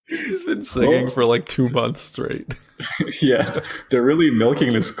He's been singing for like 2 months straight. Yeah, they're really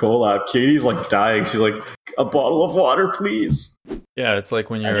milking this collab. Katie's like dying. She's like, a bottle of water, please. Yeah, it's like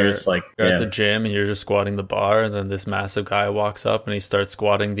when And you're, just like, you're at the gym and you're just squatting the bar, and then this massive guy walks up and he starts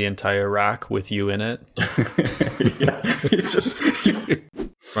squatting the entire rack with you in it. Yeah, it's just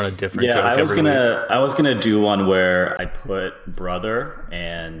Run a different joke I was every week. I was gonna do one where I put Brother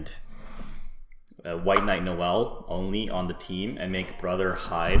and White Knight Noel only on the team and make Brother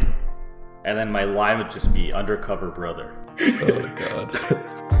hide, and then my line would just be Undercover Brother. Oh god.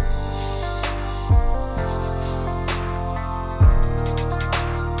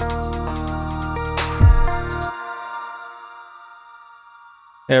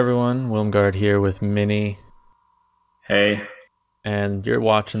 Hey everyone, Wilmgard here with Minnie, Hey. and you're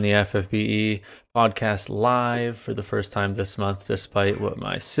watching the FFBE podcast live for the first time this month, despite what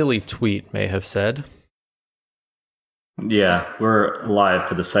my silly tweet may have said. Yeah, we're live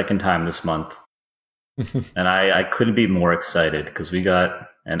for the second time this month. And I couldn't be more excited because we got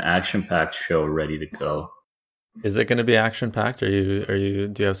an action-packed show ready to go. Is it going to be action-packed? Do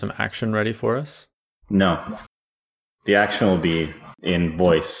you have some action ready for us? No. The action will be in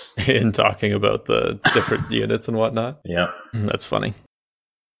voice. In talking about the different units and whatnot? Yep. That's funny.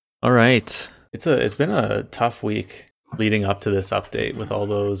 All right. It's been a tough week leading up to this update with all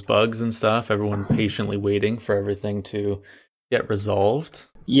those bugs and stuff. Everyone patiently waiting for everything to get resolved.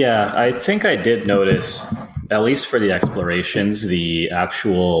 Yeah, I think I did notice, at least for the explorations, the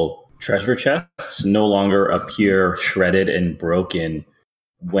actual treasure chests no longer appear shredded and broken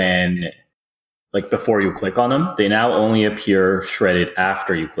when, like, before you click on them. They now only appear shredded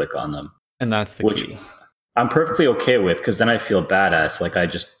after you click on them. And that's the Which key. I'm perfectly okay with, because then I feel badass. Like, I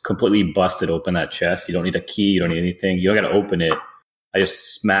just completely busted open that chest. You don't need a key. You don't need anything. You don't got to open it. I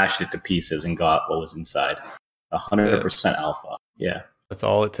just smashed it to pieces and got what was inside. 100% alpha. Yeah. That's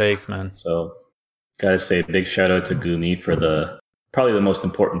all it takes, man. So, gotta say, big shout out to Gumi for probably the most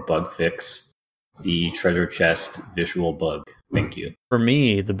important bug fix, the treasure chest visual bug. Thank you. For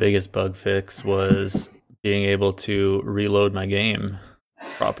me, the biggest bug fix was being able to reload my game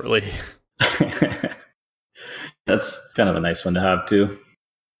properly. That's kind of a nice one to have too.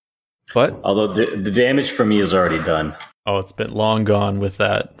 What? Although the damage for me is already done. Oh, it's been long gone with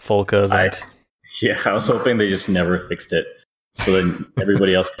that Folka event. I was hoping they just never fixed it, so then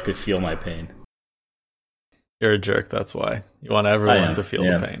everybody else could feel my pain. You're a jerk, that's why. You want everyone to feel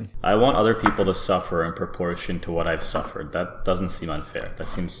the pain. I want other people to suffer in proportion to what I've suffered. That doesn't seem unfair. That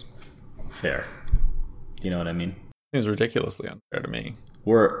seems fair. You know what I mean? Seems ridiculously unfair to me.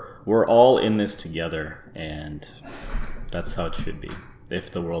 We're all in this together, and that's how it should be if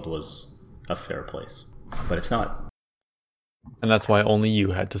the world was a fair place. But it's not. And that's why only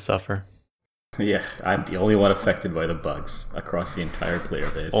you had to suffer. Yeah, I'm the only one affected by the bugs across the entire player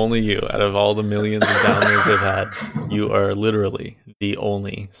base. Only you, out of all the millions of downloads they've had, you are literally the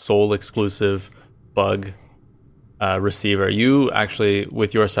only sole exclusive bug receiver. You actually,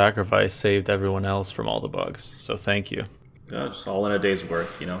 with your sacrifice, saved everyone else from all the bugs. So thank you. Just all in a day's work,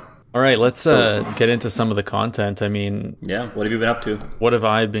 you know? All right, let's get into some of the content. I mean... Yeah, what have you been up to? What have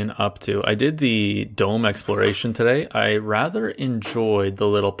I been up to? I did the dome exploration today. I rather enjoyed the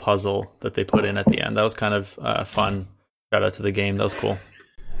little puzzle that they put in at the end. That was kind of fun. Shout out to the game. That was cool.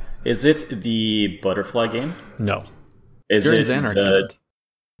 Is it the butterfly game? No. You're in Xanarkand.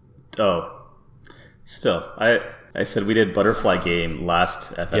 Oh. Still, I said we did butterfly game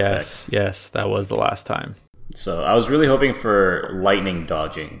last FFX. Yes, that was the last time. So I was really hoping for lightning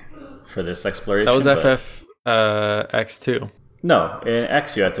dodging for this exploration. That was FFX2. No, in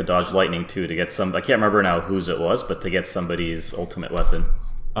X you had to dodge lightning too to get some. I can't remember now whose it was, but to get somebody's ultimate weapon.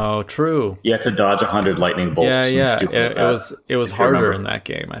 Oh, true. You had to dodge 100 lightning bolts. Yeah. It was harder in that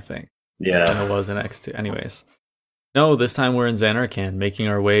game, I think. Yeah, than it was in X2. Anyways, no, this time we're in Xanarkand, making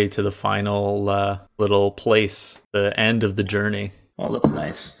our way to the final little place, the end of the journey. Oh, that's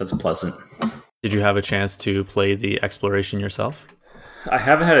nice. That's pleasant. Did you have a chance to play the exploration yourself? I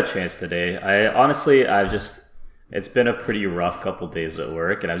haven't had a chance today. It's been a pretty rough couple days at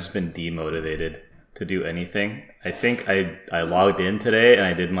work, and I've just been demotivated to do anything. I think I logged in today and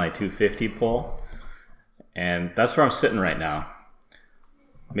I did my 250 pull, and that's where I'm sitting right now.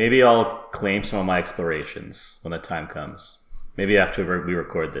 Maybe I'll claim some of my explorations when the time comes. Maybe after we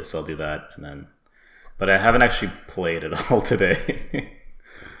record this, I'll do that, but I haven't actually played at all today.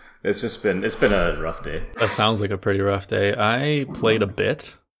 It's been a rough day. That sounds like a pretty rough day. I played a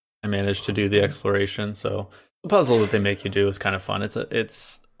bit. I managed to do the exploration, so the puzzle that they make you do is kind of fun.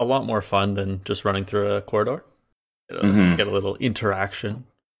 It's a lot more fun than just running through a corridor. Get a little interaction.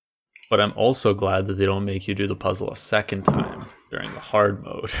 But I'm also glad that they don't make you do the puzzle a second time. during the hard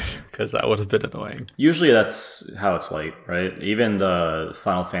mode because that would have been annoying. Usually that's how it's like, right? Even the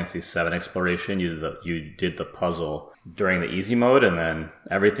Final Fantasy VII exploration, you did the puzzle during the easy mode, and then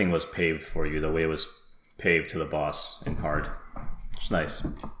everything was paved for you the way it was paved to the boss in hard. It's nice.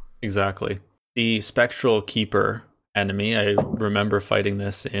 Exactly. The Spectral Keeper enemy, I remember fighting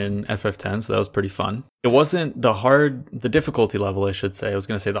this in FF10, so that was pretty fun. It wasn't the difficulty level, I should say. I was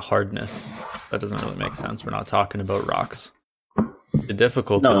going to say the hardness. That doesn't really make sense. We're not talking about rocks. The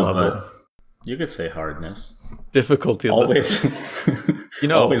difficulty level. You could say hardness. Difficulty always.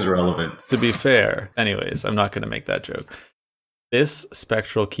 Always relevant. To be fair. Anyways, I'm not going to make that joke. This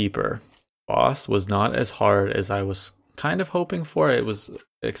Spectral Keeper boss was not as hard as I was kind of hoping for. It was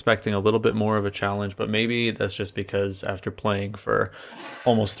expecting a little bit more of a challenge, but maybe that's just because after playing for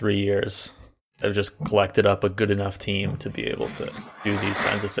almost 3 years, I've just collected up a good enough team to be able to do these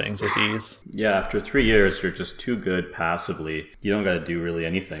kinds of things with ease. Yeah, after 3 years, you're just too good passively. You don't got to do really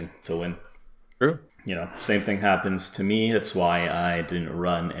anything to win. True. Same thing happens to me. That's why I didn't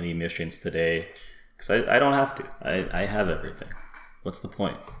run any missions today, because I don't have to. I have everything. What's the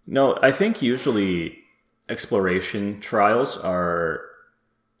point? No, I think usually exploration trials are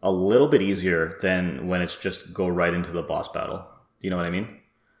a little bit easier than when it's just go right into the boss battle. You know what I mean?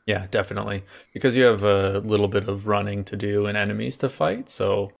 Yeah, definitely. Because you have a little bit of running to do and enemies to fight,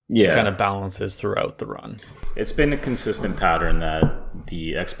 so it kind of balances throughout the run. It's been a consistent pattern that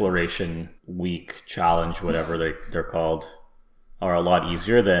the exploration week challenge, whatever they're called, are a lot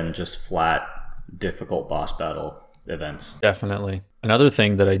easier than just flat, difficult boss battle events. Definitely. Another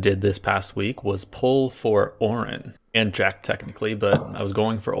thing that I did this past week was pull for Auron. And Jack, technically, but I was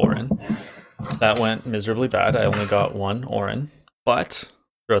going for Auron. That went miserably bad. I only got one Auron. But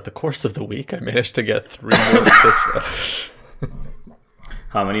throughout the course of the week, I managed to get 3 more Citras.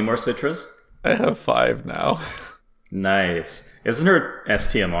 How many more Citras? I have 5 now. Nice. Isn't her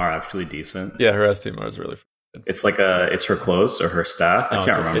STMR actually decent? Yeah, her STMR is really good. It's like it's her clothes or her staff? I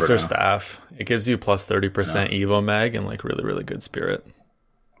can't remember. It's her staff. It gives you plus 30% Evo mag and like really, really good spirit.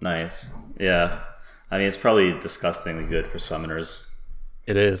 Nice. Yeah. I mean, it's probably disgustingly good for summoners.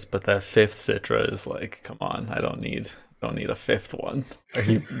 It is, but that 5th Citra is like, come on, I don't need a 5th one.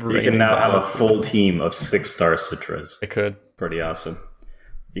 You can now have a full team of 6-star Citras. I could. Pretty awesome.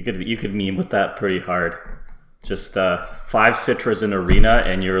 You could meme with that pretty hard. Just 5 Citras in arena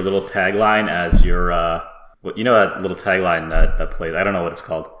and your little tagline as your that little tagline that plays. I don't know what it's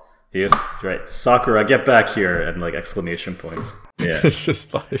called. Right, Sakura, get back here, and like exclamation points. Yeah, it's just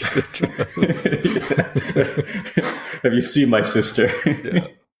 5 Citras. Have you seen my sister? Yeah.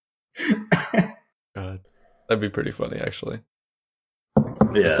 God, that'd be pretty funny, actually.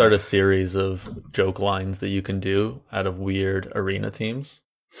 Yeah. Start a series of joke lines that you can do out of weird arena teams.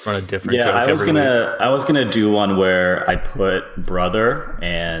 Run a different joke every week. I was gonna do one where I put Brother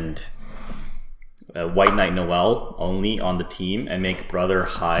and White Knight Noel only on the team and make Brother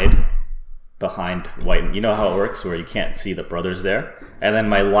hide behind White. You know how it works, where you can't see that Brother's there, and then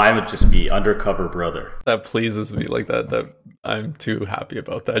my line would just be undercover Brother. That pleases me, like that I'm too happy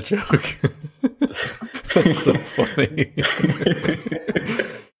about that joke. That's so funny.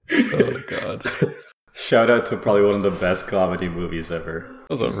 Oh god. Shout out to probably one of the best comedy movies ever.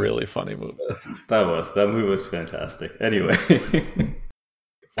 That was a really funny movie. That movie was fantastic. Anyway.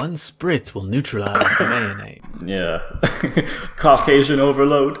 1 spritz will neutralize the mayonnaise. Yeah. Caucasian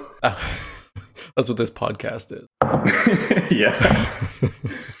overload. That's what this podcast is. Yeah.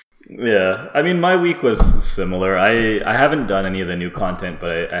 Yeah. I mean, my week was similar. I haven't done any of the new content,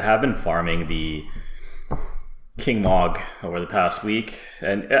 but I have been farming the King Mog over the past week.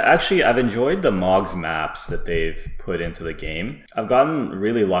 And actually, I've enjoyed the Mog's maps that they've put into the game. I've gotten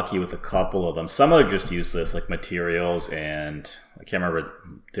really lucky with a couple of them. Some are just useless, like materials, and I can't remember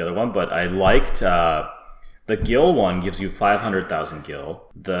the other one, but I liked the Gil one gives you 500,000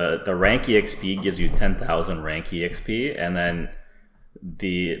 Gil. The rank EXP gives you 10,000 rank EXP, and then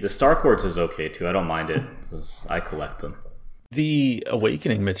the Star Quartz is okay too. I don't mind it, because I collect them. The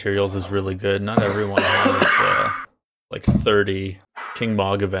Awakening materials is really good. Not everyone has like 30 King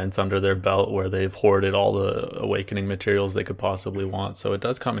Mog events under their belt where they've hoarded all the Awakening materials they could possibly want. So it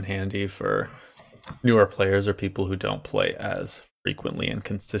does come in handy for newer players or people who don't play as frequently and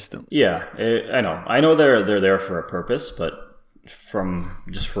consistently. Yeah, I know. I know they're there for a purpose, but for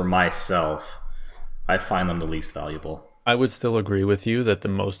myself, I find them the least valuable. I would still agree with you that the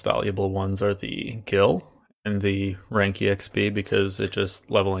most valuable ones are the Gil and the rank EXP, because it just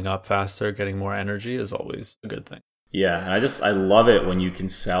leveling up faster, getting more energy is always a good thing. Yeah, and I love it when you can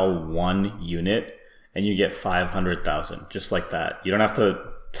sell 1 unit and you get 500,000 just like that. You don't have to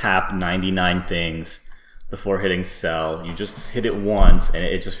tap 99 things before hitting sell. You just hit it once, and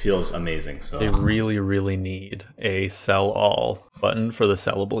it just feels amazing. So They really, really need a sell all button for the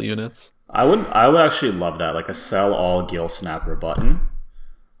sellable units. I would actually love that, like a sell all Gale Snapper button.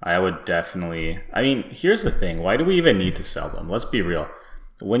 I would definitely. I mean, here's the thing: why do we even need to sell them? Let's be real.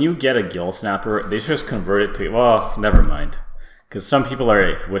 When you get a Gale Snapper, they should just convert it to. Well, never mind. Because some people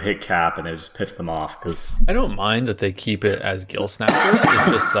would hit cap and it would just piss them off. Because I don't mind that they keep it as Gil Snappers. It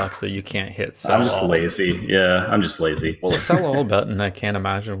just sucks that you can't hit sell I'm just all. lazy. Yeah, I'm just lazy. Well, a sell all button, I can't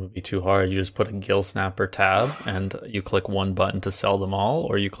imagine would be too hard. You just put a Gil Snapper tab and you click one button to sell them all,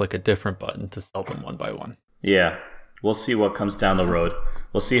 or you click a different button to sell them one by one. Yeah, we'll see what comes down the road.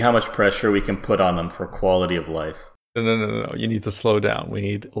 We'll see how much pressure we can put on them for quality of life. No. You need to slow down. We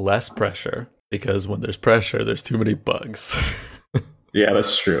need less pressure because when there's pressure, there's too many bugs. Yeah,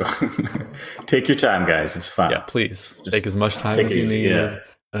 that's true. Take your time, guys. It's fine. Yeah, please. Take as much time take as it you easy, need. yeah.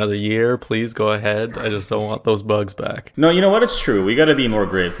 Another year, please go ahead. I just don't want those bugs back. No, you know what? It's true. We got to be more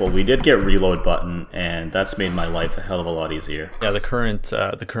grateful. We did get reload button, and that's made my life a hell of a lot easier. Yeah, the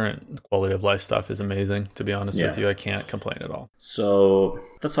current quality of life stuff is amazing. To be honest with you, I can't complain at all. So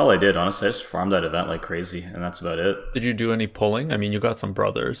that's all I did. Honestly, I just farmed that event like crazy, and that's about it. Did you do any pulling? I mean, you got some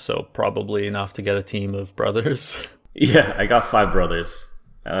brothers, so probably enough to get a team of brothers. Yeah, I got 5 brothers.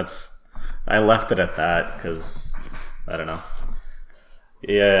 I left it at that because I don't know.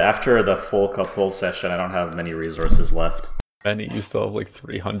 Yeah, after the full couple session, I don't have many resources left. Benny, you still have like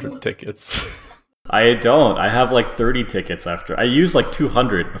 300 tickets. I don't. I have like 30 tickets after. I used like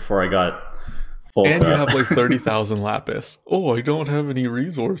 200 before I got full. And you have like 30,000 lapis. Oh, I don't have any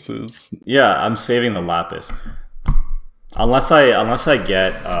resources. Yeah, I'm saving the lapis. Unless I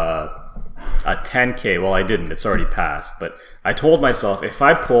get a 10k. Well, I didn't. It's already passed. But I told myself if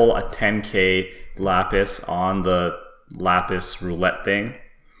I pull a 10k lapis on the lapis roulette thing,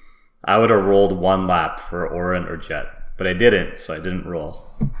 I would have rolled 1 lap for Orin or Jet. But I didn't, so I didn't roll.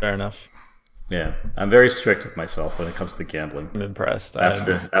 Fair enough. Yeah, I'm very strict with myself when it comes to gambling. I'm impressed.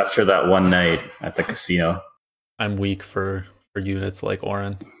 After that one night at the casino. I'm weak for units like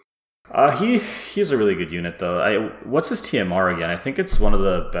Orin. He's a really good unit though. What's his TMR again? I think it's one of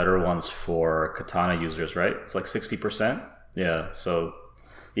the better ones for katana users, right? It's like 60%. Yeah, so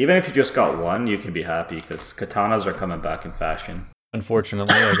even if you just got one, you can be happy because katanas are coming back in fashion.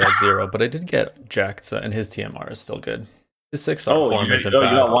 Unfortunately, I got 0, but I did get Jax, and his TMR is still good. His 6-star form isn't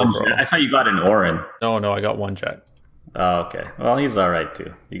bad. You got one overall. Jet. I thought you got an Orin. No, I got 1 Jet. Oh, okay. Well, he's all right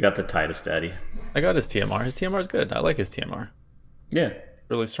too. You got the Titus Daddy. I got his TMR. His TMR is good. I like his TMR. Yeah,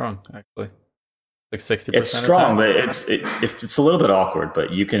 Really strong, actually. Like 60%. it's strong, but it's a little bit awkward.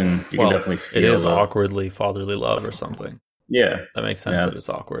 But you can definitely feel it is the awkwardly fatherly love or something. Yeah, That makes sense Yeah, that it's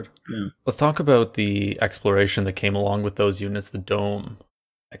awkward. yeah. Let's talk about the exploration that came along with those units, the dome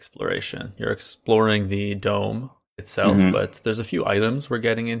exploration. You're exploring the dome itself, but there's a few items we're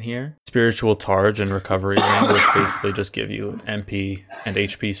getting in here. Spiritual Targe and Recovery Ring, which basically just give you MP and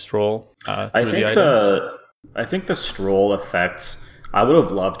HP stroll through the items. I think the stroll effects, I would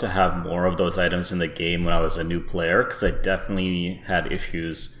have loved to have more of those items in the game when I was a new player, because I definitely had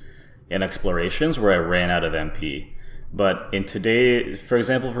issues in explorations where I ran out of MP. But in today, for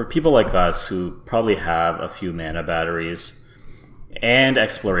example, for people like us who probably have a few mana batteries, and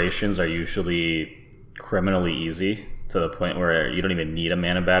explorations are usually criminally easy to the point where you don't even need a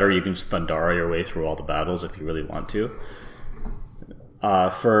mana battery. You can just Thundara your way through all the battles if you really want to.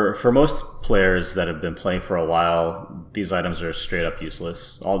 For most players that have been playing for a while, these items are straight up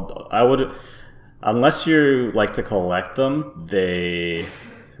useless. Unless you like to collect them,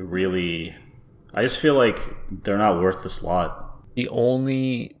 I just feel like they're not worth the slot. The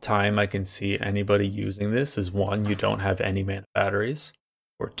only time I can see anybody using this is 1, you don't have any mana batteries,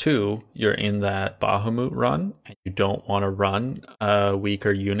 or 2, you're in that Bahamut run and you don't want to run a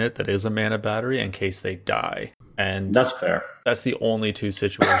weaker unit that is a mana battery in case they die. And that's fair. That's the only 2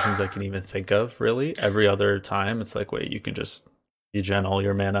 situations I can even think of, really. Every other time, it's like, wait, you can just regen all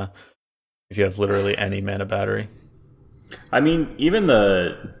your mana if you have literally any mana battery. I mean, even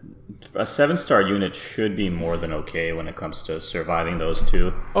a 7-star unit should be more than okay when it comes to surviving those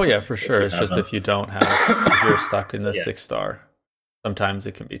 2. Oh yeah, for sure. It's just if you don't have, if you're stuck in the 6-star, sometimes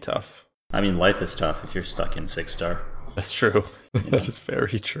it can be tough. I mean, life is tough if you're stuck in 6-star. That's true. That is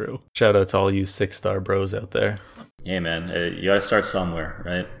very true. Shout out to all you 6-star bros out there. Hey man, you gotta start somewhere,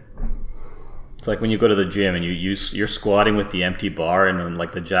 right? It's like when you go to the gym and you're squatting with the empty bar, and then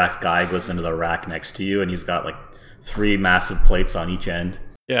like the jacked guy goes into the rack next to you and he's got like 3 massive plates on each end.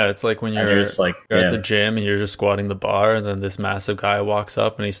 Yeah, it's like when And you're just like, you're at the gym and you're just squatting the bar, and then this massive guy walks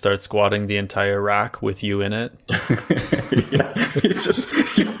up and he starts squatting the entire rack with you in it. yeah, he just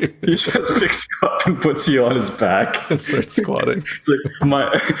picks you up and puts you on his back and starts squatting. It's like,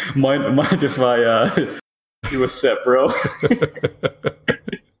 mind if I do a set, bro?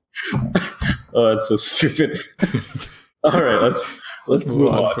 Oh, that's so stupid. All right, let's move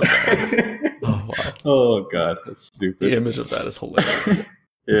on. From that. Oh wow! Oh god, that's stupid. The image of that is hilarious.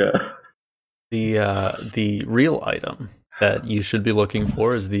 Yeah. The real item that you should be looking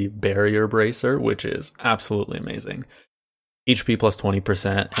for is the barrier bracer, which is absolutely amazing. HP plus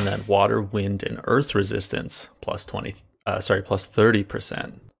 20%, and then water, wind, and earth resistance plus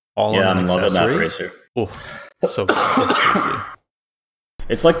 30%. All on an accessory. I'm loving that bracer. Oh, so good. It's juicy.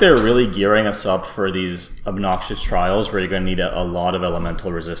 It's like they're really gearing us up for these obnoxious trials where you're going to need a lot of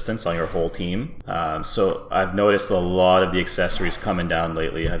elemental resistance on your whole team. So I've noticed a lot of the accessories coming down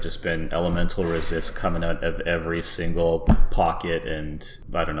lately have just been elemental resist coming out of every single pocket, and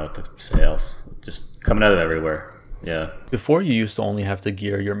I don't know what to say else. Just coming out of everywhere. Yeah. Before, you used to only have to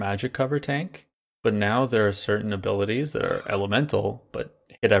gear your magic cover tank, but now there are certain abilities that are elemental but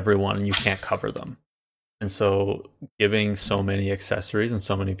hit everyone and you can't cover them. And so giving so many accessories and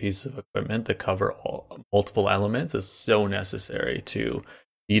so many pieces of equipment that cover multiple elements is so necessary to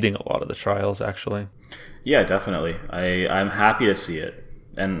beating a lot of the trials, actually. Yeah, definitely. I'm happy to see it.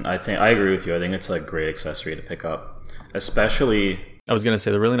 And I agree with you. I think it's a great accessory to pick up. Especially... I was going to say,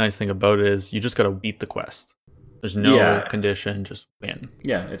 the really nice thing about it is you just got to beat the quest. There's no condition, just win.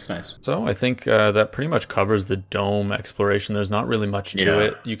 Yeah, it's nice. So I think that pretty much covers the dome exploration. There's not really much to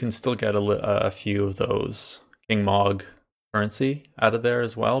it. You can still get a few of those King Mog currency out of there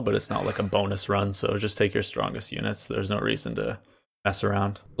as well, but it's not like a bonus run, so just take your strongest units. There's no reason to mess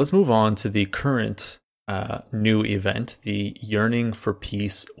around. Let's move on to the current new event, the Yearning for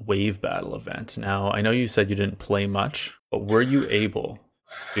Peace Wave Battle event. Now, I know you said you didn't play much, but were you able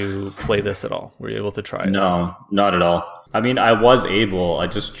to play this at all? Were you able to try it? No, not at all. I mean, I was able. I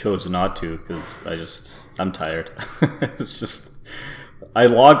just chose not to because I'm tired. It's just, I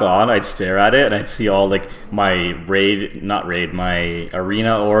log on, I'd stare at it, and I'd see all like my my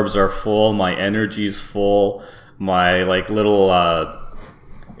arena orbs are full, my energy's full, my like little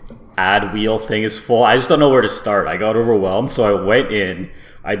ad wheel thing is full. I just don't know where to start. I got overwhelmed, so I went in,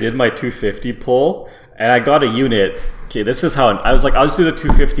 I did my 250 pull, and I got a unit. Okay, this is how I was like, I'll just do the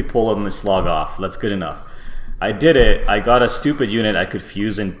 250 pull and just log off. That's good enough. I did it. I got a stupid unit I could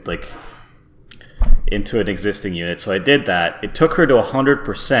fuse into an existing unit. So I did that. It took her to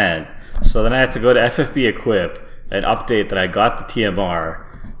 100%. So then I had to go to FFB Equip and update that I got the TMR.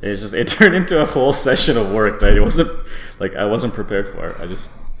 It turned into a whole session of work that I wasn't prepared for.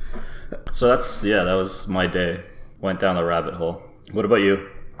 So that was my day. Went down the rabbit hole. What about you?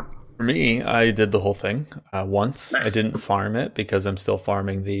 For me, I did the whole thing once. Nice. I didn't farm it because I'm still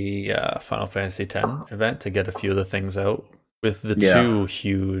farming the Final Fantasy X event to get a few of the things out. With the two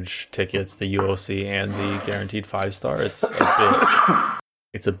huge tickets, the UOC and the guaranteed 5-star,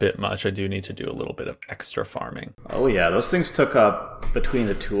 it's a bit much. I do need to do a little bit of extra farming. Oh yeah, those things took up, between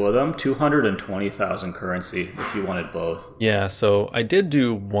the two of them, 220,000 currency if you wanted both. Yeah, so I did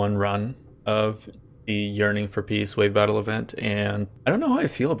do one run of the Yearning for Peace Wave Battle event, and I don't know how I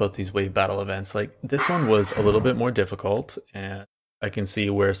feel about these Wave Battle events. Like, this one was a little bit more difficult, and I can see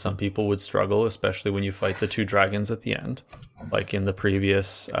where some people would struggle, especially when you fight the two dragons at the end, like in the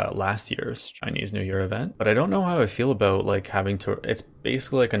previous last year's Chinese New Year event. But I don't know how I feel about like having to. It's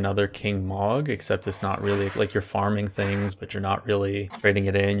basically like another King Mog, except it's not really like you're farming things, but you're not really trading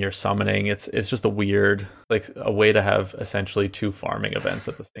it in. You're summoning. It's just a weird, like a way to have essentially two farming events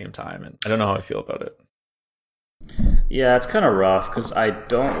at the same time, and I don't know how I feel about it. Yeah, it's kind of rough because I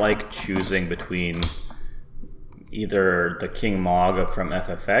don't like choosing between either the King Mog from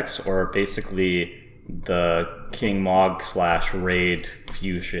FFX or basically the King Mog / Raid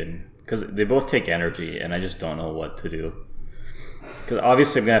fusion, because they both take energy and I just don't know what to do. Because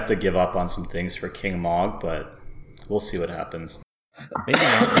obviously I'm going to have to give up on some things for King Mog, but we'll see what happens. Maybe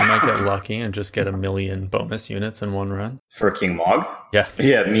not. You might get lucky and just get 1 million bonus units in one run. For King Mog? Yeah.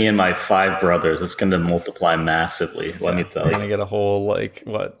 Yeah, me and my 5 brothers, it's going to multiply massively, let me tell you. You're going to get a whole,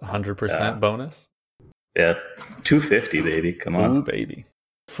 100% bonus? Yeah, 250, baby. Come on. Ooh, baby.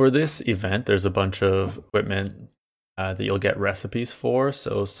 For this event, there's a bunch of equipment that you'll get recipes for.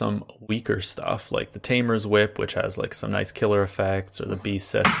 So some weaker stuff, like the Tamer's Whip, which has some nice killer effects, or the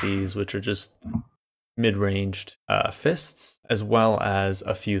Beast Cesties, which are just mid-ranged fists, as well as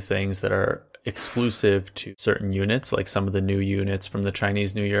a few things that are exclusive to certain units, like some of the new units from the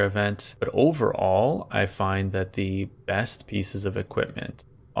Chinese New Year event. But overall, I find that the best pieces of equipment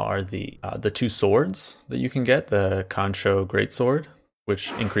are the two swords that you can get, the Kansho Greatsword,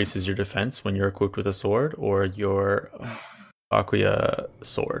 which increases your defense when you're equipped with a sword, or your Bakuya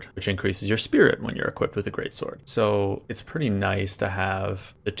sword, which increases your spirit when you're equipped with a great sword. So it's pretty nice to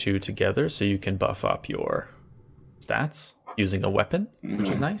have the two together so you can buff up your stats using a weapon, which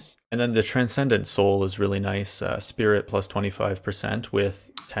is nice. And then the Transcendent Soul is really nice. Spirit plus 25%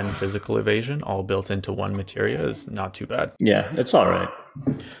 with 10 physical evasion, all built into one materia, is not too bad. Yeah, it's all right.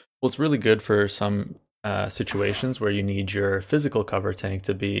 Well, it's really good for some situations where you need your physical cover tank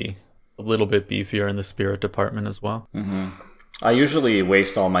to be a little bit beefier in the spirit department as well. I usually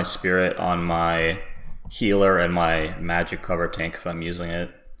waste all my spirit on my healer and my magic cover tank if I'm using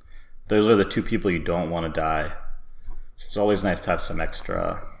it. Those are the two people you don't want to die. So it's always nice to have some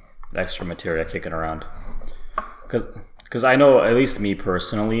extra materia kicking around. Because I know, at least me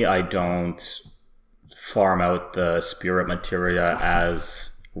personally, I don't farm out the spirit materia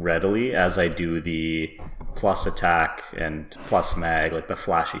as readily as I do the plus attack and plus mag, like the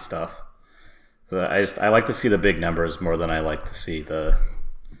flashy stuff. I like to see the big numbers more than I like to see the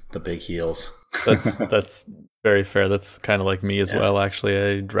big heals. That's very fair. That's kind of like me as well, actually.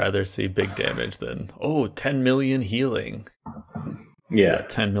 I'd rather see big damage than 10 million healing. Yeah,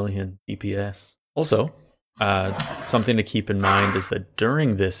 10 million DPS. Also, something to keep in mind is that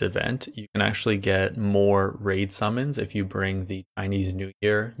during this event, you can actually get more raid summons if you bring the Chinese New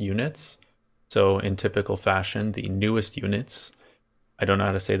Year units. So in typical fashion, the newest units, I don't know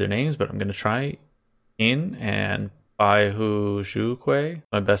how to say their names, but I'm going to try, In and Baihu Zhukui,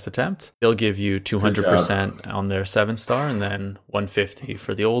 my best attempt. They'll give you 200% on their 7-star and then 150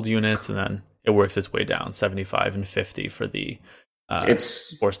 for the old units, and then it works its way down, 75 and 50 for the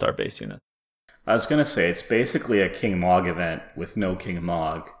 4-star base unit. I was going to say, it's basically a King Mog event with no King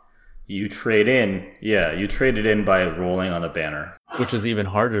Mog. You trade it in by rolling on a banner. Which is even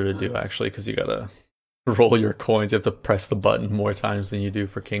harder to do, actually, because you got to roll your coins. You have to press the button more times than you do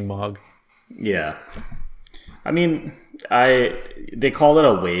for King Mog. Yeah. I mean, they call it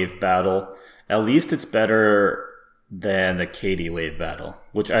a wave battle. At least it's better than the Katie wave battle,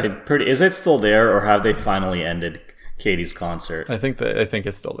 which is it still there, or have they finally ended Katie's concert? I think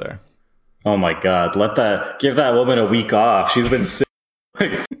it's still there. Oh my god, give that woman a week off. She's been sick.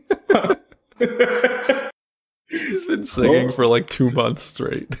 He's been singing for like 2 months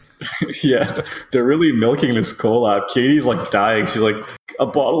straight. Yeah, they're really milking this collab. Katie's like dying. She's like, a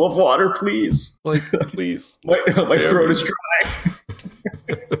bottle of water, please. Like, please. my throat is dry.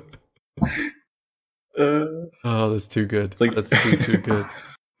 That's too good. Like, that's too good.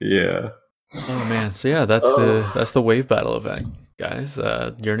 Yeah. Oh man. So yeah, that's the wave battle event, guys.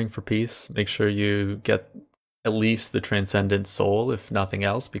 Yearning for Peace. Make sure you get at least the Transcendent Soul, if nothing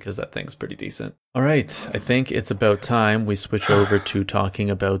else, because that thing's pretty decent. All right, I think it's about time we switch over to talking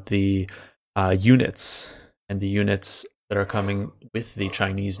about the units and the units that are coming with the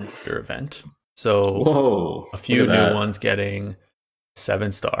Chinese New Year event. So a few new ones getting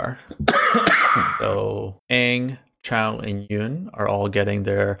 7-star. So Aang, Chao, and Yun are all getting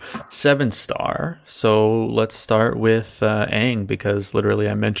their 7-star. So let's start with Aang, because literally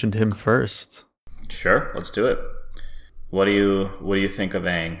I mentioned him first. Sure, let's do it. What do you think of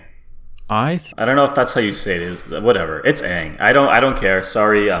Aang? I don't know if that's how you say it. Whatever, it's Aang. I don't care.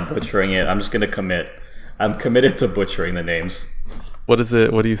 Sorry, I'm butchering it. I'm just gonna commit. I'm committed to butchering the names. What is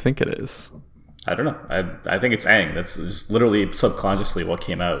it? What do you think it is? I don't know. I think it's Aang. That's just literally subconsciously what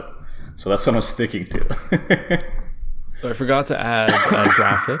came out. So that's what I'm sticking to. I forgot to add a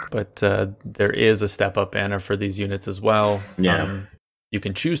graphic, but there is a step-up banner for these units as well. Yeah. You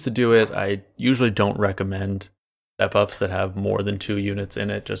can choose to do it. I usually don't recommend step-ups that have more than 2 units in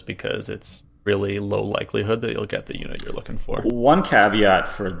it, just because it's really low likelihood that you'll get the unit you're looking for. One caveat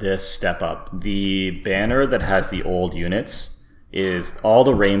for this step-up, the banner that has the old units is all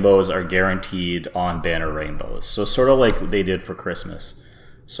the rainbows are guaranteed on banner rainbows. So sort of like they did for Christmas.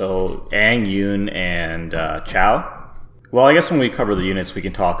 So Aang, Yun, and Chao. Well, I guess when we cover the units, we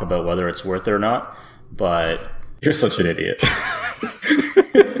can talk about whether it's worth it or not. But you're such an idiot.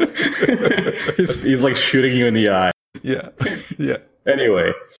 he's like shooting you in the eye. Yeah.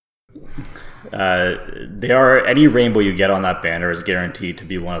 Anyway, any rainbow you get on that banner is guaranteed to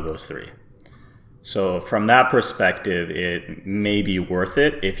be one of those 3. So from that perspective, it may be worth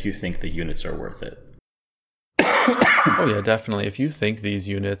it if you think the units are worth it. Oh yeah, definitely. If you think these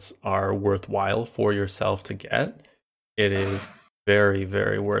units are worthwhile for yourself to get, it is very,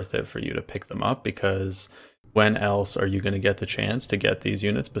 very worth it for you to pick them up, because when else are you going to get the chance to get these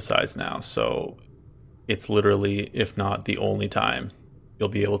units besides now? So it's literally, if not the only time, you'll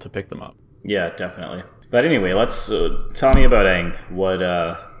be able to pick them up. Yeah, definitely. But anyway, let's tell me about Aang.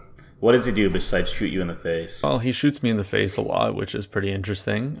 What does he do besides shoot you in the face? Well, he shoots me in the face a lot, which is pretty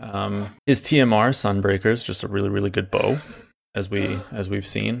interesting. His TMR Sunbreaker is just a really, really good bow, as we've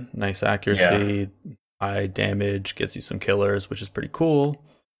seen. Nice accuracy, high damage, gets you some killers, which is pretty cool.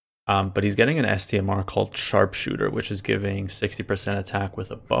 But he's getting an STMR called Sharpshooter, which is giving 60% attack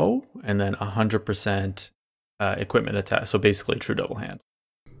with a bow and then 100% equipment attack. So basically, true double hand.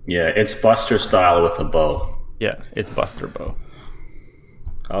 Yeah, it's Buster style with a bow. Yeah, it's Buster bow.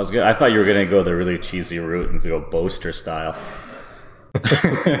 I thought you were gonna go the really cheesy route and go Boaster style.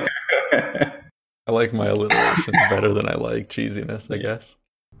 I like my alliterations better than I like cheesiness, I guess.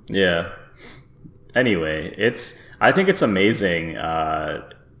 Yeah. Anyway, I think it's amazing.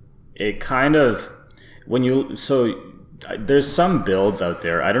 It kind of there's some builds out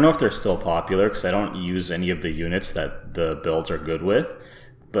there. I don't know if they're still popular because I don't use any of the units that the builds are good with,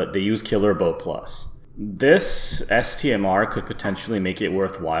 but they use Killer Bow Plus. This STMR could potentially make it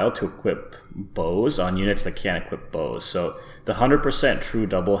worthwhile to equip bows on units that can't equip bows. So the 100% true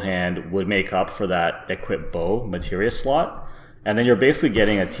double hand would make up for that equip bow materia slot. And then you're basically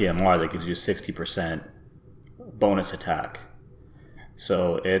getting a TMR that gives you 60% bonus attack.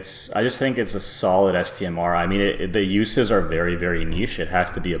 So I just think it's a solid STMR. I mean, the uses are very, very niche. It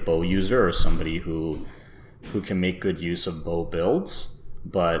has to be a bow user or somebody who can make good use of bow builds.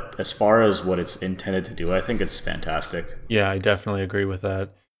 But as far as what it's intended to do, I think it's fantastic. Yeah, I definitely agree with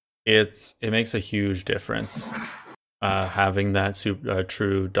that. It makes a huge difference having that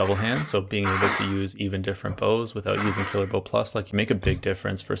true double hand. So being able to use even different bows without using Killer Bow Plus, like, you make a big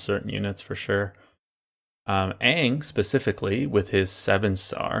difference for certain units for sure. Aang specifically with his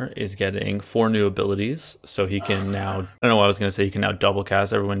 7-star is getting 4 new abilities. So he can now, I don't know what I was going to say, he can now double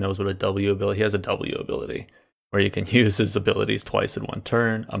cast. Everyone knows what a W ability. He has a W ability where you can use his abilities twice in one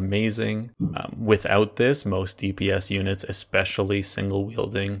turn. Amazing. Without this, most DPS units, especially single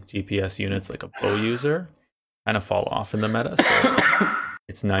wielding DPS units like a bow user, kind of fall off in the meta. So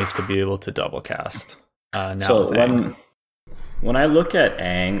it's nice to be able to double cast. Now so when I look at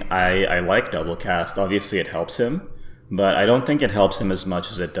Aang, I like double cast. Obviously it helps him, but I don't think it helps him as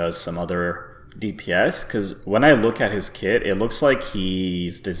much as it does some other DPS, because when I look at his kit, it looks like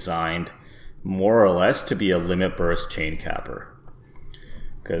he's designed more or less to be a limit burst chain capper,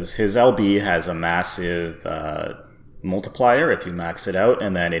 because his LB has a massive multiplier if you max it out,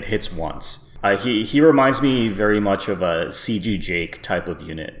 and then it hits once. He reminds me very much of a CG Jake type of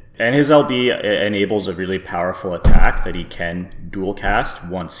unit, and his LB enables a really powerful attack that he can dual cast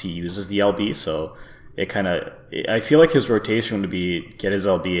once he uses the LB. So I feel like his rotation would be get his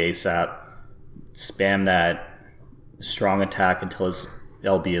LB ASAP, spam that strong attack until his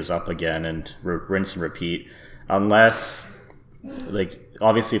LB is up again, and rinse and repeat. Unless, like,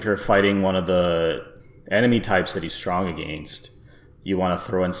 obviously if you're fighting one of the enemy types that he's strong against, you want to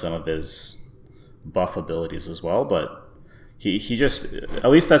throw in some of his buff abilities as well. But he just,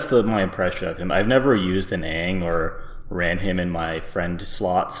 at least that's my impression of him. I've never used an Aang or ran him in my friend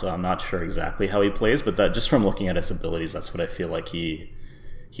slot, so I'm not sure exactly how he plays, but that just from looking at his abilities, that's what I feel like he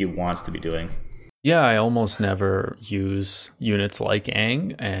wants to be doing. Yeah, I almost never use units like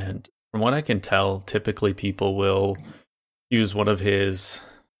Aang, and from what I can tell, typically people will use one of his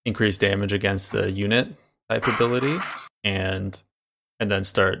increased damage against the unit type ability and then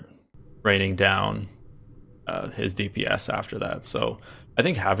start raining down his DPS after that. So I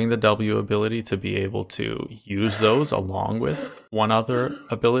think having the W ability to be able to use those along with one other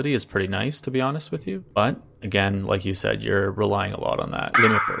ability is pretty nice, to be honest with you. But again, like you said, you're relying a lot on that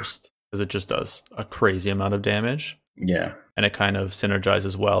limit burst, because it just does a crazy amount of damage. Yeah. And it kind of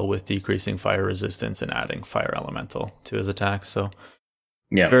synergizes well with decreasing fire resistance and adding fire elemental to his attacks. So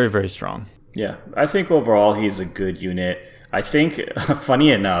yeah, very, very strong. Yeah, I think overall he's a good unit. I think,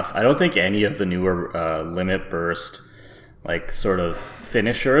 funny enough, I don't think any of the newer limit burst, like, sort of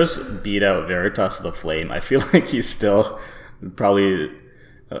finishers beat out Veritas of the Flame. I feel like he's still probably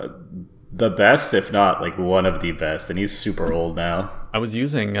the best, if not like one of the best, and he's super old now. I was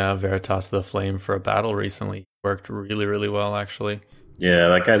using Veritas of the Flame for a battle recently. Worked really, really well, actually. Yeah,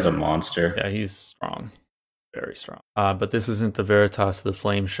 that guy's a monster. Yeah, he's strong. Very strong. But this isn't the Veritas of the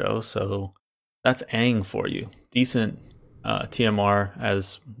Flame show, so that's Aang for you. Decent TMR,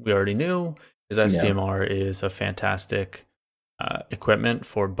 as we already knew. His STMR is a fantastic equipment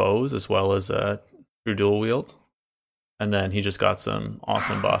for bows, as well as a true dual wield. And then he just got some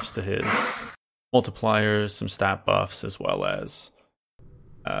awesome buffs to his multipliers, some stat buffs, as well as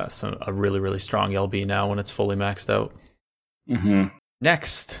a really, really strong LB now when it's fully maxed out. Mm-hmm.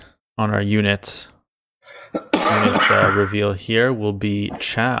 Next on our unit reveal here will be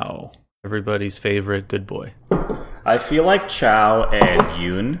Chow. everybody's favorite good boy. I feel like Chow and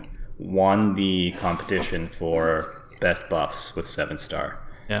Yoon won the competition for best buffs with 7-star.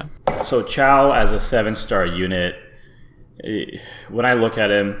 Yeah. So Chow as a 7-star unit, when I look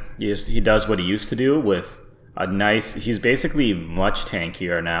at him, he does what he used to do with a nice... He's basically much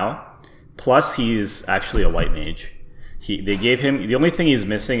tankier now. Plus, he's actually a white mage. They gave him... The only thing he's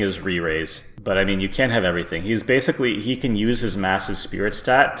missing is re-raise. But, I mean, you can't have everything. He's basically... He can use his massive spirit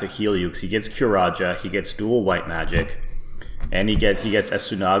stat to heal you, because he gets Curaja, he gets dual white magic, and he gets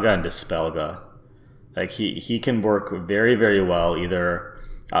Esunaga and Dispelga. Like, he can work very, very well either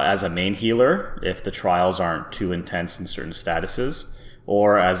as a main healer, if the trials aren't too intense in certain statuses,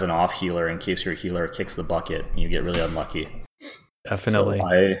 or as an off healer in case your healer kicks the bucket and you get really unlucky. Definitely.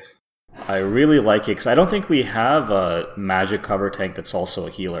 So I really like it, because I don't think we have a magic cover tank that's also a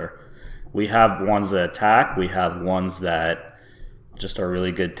healer. We have ones that attack, we have ones that just are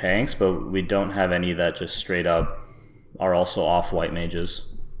really good tanks, but we don't have any that just straight up are also off white mages.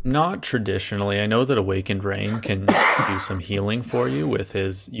 Not traditionally. I know that Awakened Rain can do some healing for you with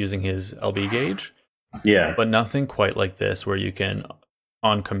using his LB gauge. Yeah. But nothing quite like this, where you can,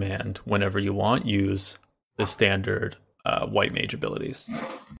 on command, whenever you want, use the standard white mage abilities.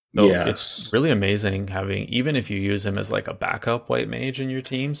 So yeah, it's really amazing having, even if you use him as like a backup white mage in your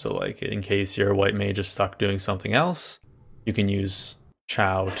team, so like in case your white mage is stuck doing something else, you can use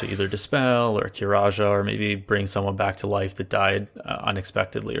Chow to either dispel or Curaja, or maybe bring someone back to life that died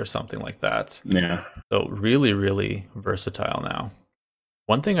unexpectedly or something like that. Yeah. So really, really versatile now.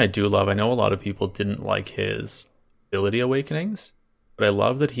 One thing I do love, I know a lot of people didn't like his ability awakenings, but I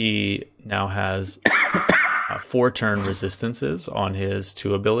love that he now has 4-turn resistances on his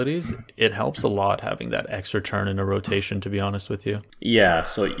 2 abilities. It helps a lot having that extra turn in a rotation, to be honest with you. Yeah,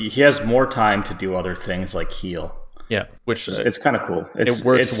 so he has more time to do other things like heal. Yeah, which it's kind of cool. It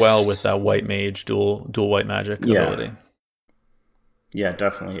works well with that white mage dual white magic ability. Yeah,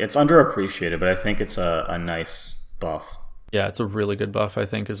 definitely. It's underappreciated, but I think it's a nice buff. Yeah, it's a really good buff, I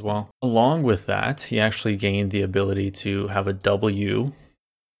think, as well. Along with that, he actually gained the ability to have a W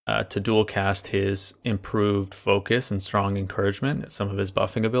to dual cast his improved focus and strong encouragement at some of his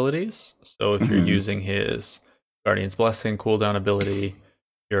buffing abilities. So if you're using his Guardian's Blessing cooldown ability,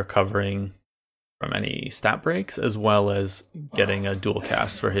 you're covering from any stat breaks, as well as getting a dual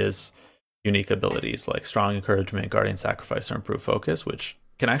cast for his unique abilities like strong encouragement, Guardian Sacrifice, or improved focus, which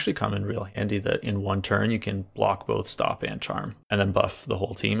can actually come in real handy, that in one turn you can block both stop and charm and then buff the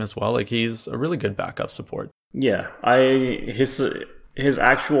whole team as well. Like, he's a really good backup support. Yeah, his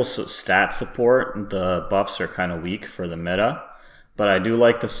actual stat support, the buffs are kind of weak for the meta, but I do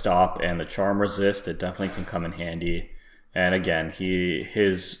like the stop and the charm resist. It definitely can come in handy. And again,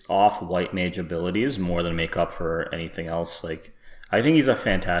 his off white mage abilities more than make up for anything else. Like, I think he's a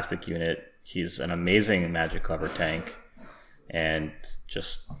fantastic unit. He's an amazing magic cover tank and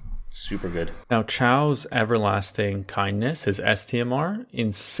just super good. Now, Chow's Everlasting Kindness, his STMR,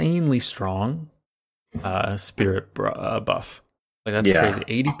 insanely strong spirit buff. Like, that's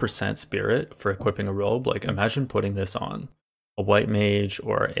crazy. 80% spirit for equipping a robe. Like, imagine putting this on a white mage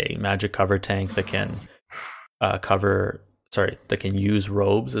or a magic cover tank that can that can use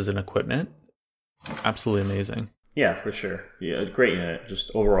robes as an equipment. Absolutely amazing. Yeah, for sure. Yeah, great unit. Just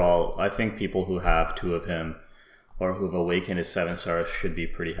overall, I think people who have 2 of him or who've awakened his 7 stars should be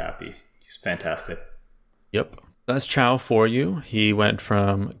pretty happy. He's fantastic. Yep. That's Chow for you. He went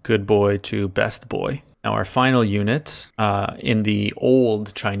from good boy to best boy. Now, our final unit in the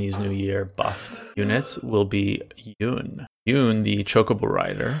old Chinese New Year buffed units will be Yoon. Yoon, the Chocobo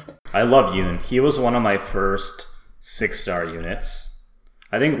Rider. I love Yoon. He was one of my first 6-star units.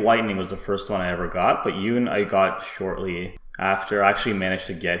 I think Lightning was the first one I ever got, but Yoon I got shortly after. I actually managed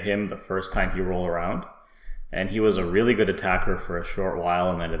to get him the first time he rolled around. And he was a really good attacker for a short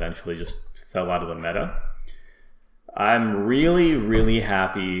while and then eventually just fell out of the meta. I'm really, really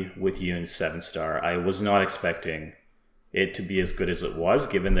happy with Yoon's 7-star. I was not expecting it to be as good as it was,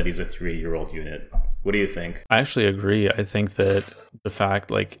 given that he's a 3-year-old unit. What do you think? I actually agree. I think that the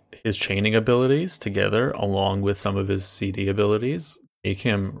fact, like, his chaining abilities together, along with some of his CD abilities, make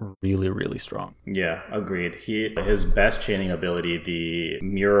him really, really strong. Yeah, agreed. His best chaining ability, the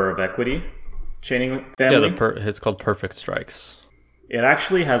Mirror of Equity chaining family. Yeah, it's called Perfect Strikes. It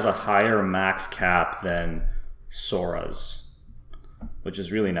actually has a higher max cap than Sora's, which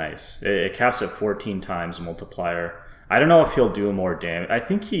is really nice. It caps at 14 times multiplier. I don't know if he'll do more damage. I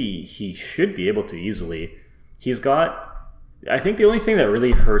think he should be able to easily. I think the only thing that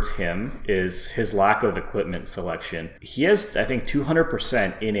really hurts him is his lack of equipment selection. He has, I think,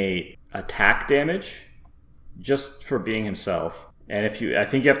 200% innate attack damage just for being himself. And I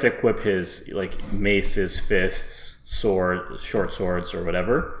think you have to equip his like maces, fists, sword, short swords, or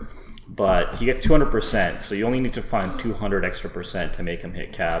whatever. But he gets 200%, so you only need to find 200 extra percent to make him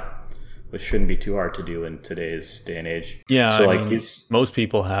hit cap, which shouldn't be too hard to do in today's day and age. Yeah, so I mean, most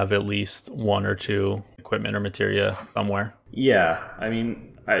people have at least one or two equipment or materia somewhere. Yeah, I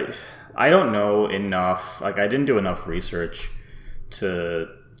mean, I don't know enough. Like, I didn't do enough research to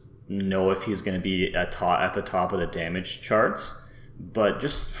know if he's going to be at the top of the damage charts. But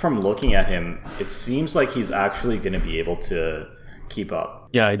just from looking at him, it seems like he's actually going to be able to keep up.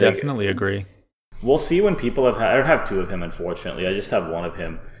 Yeah, I definitely agree. We'll see when people have I don't have two of him, unfortunately. I just have one of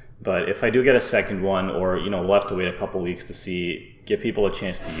him. But if I do get a second one, or we'll have to wait a couple weeks to give people a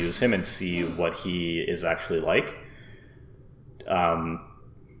chance to use him and see what he is actually like.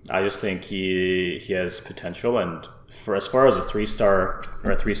 I just think he has potential, and for as far as a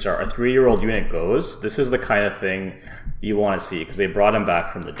 3-year-old unit goes, this is the kind of thing you want to see, because they brought him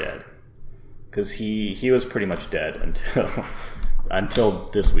back from the dead. Because he was pretty much dead until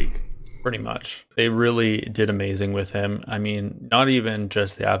this week. Pretty much. They really did amazing with him. I mean, not even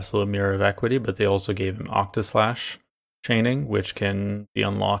just the absolute mirror of equity, but they also gave him Octaslash chaining, which can be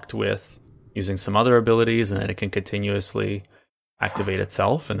unlocked with using some other abilities, and then it can continuously activate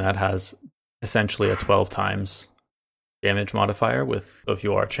itself, and that has essentially a 12 times damage modifier. If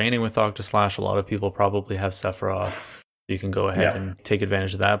you are chaining with Octaslash, a lot of people probably have Sephiroth. You can go ahead and take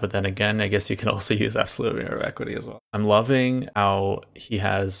advantage of that. But then again, I guess you can also use Absolute Mirror of Equity as well. I'm loving how he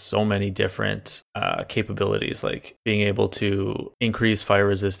has so many different capabilities, like being able to increase fire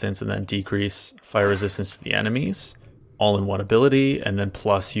resistance and then decrease fire resistance to the enemies, all in one ability. And then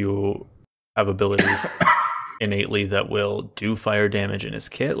plus you have abilities innately that will do fire damage in his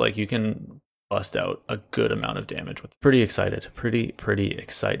kit. Like, you can bust out a good amount of damage with. Pretty excited. Pretty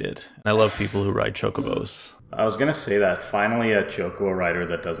excited. And I love people who ride chocobos. I was gonna say that. Finally a chocobo rider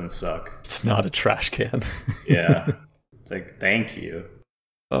that doesn't suck. It's not a trash can. Yeah. It's like, thank you.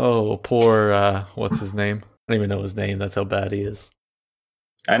 Oh, poor what's his name? I don't even know his name. That's how bad he is.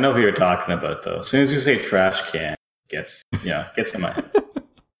 I know who you're talking about, though. As soon as you say trash can, gets in my head.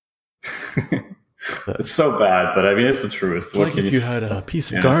 It's so bad, but I mean, it's the truth. It's like if you had a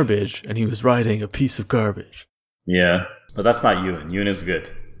piece of garbage and he was riding a piece of garbage. Yeah, but that's not Yoon. Yoon is good.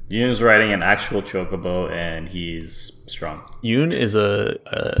 Yoon is riding an actual chocobo, and he's strong. Yoon is an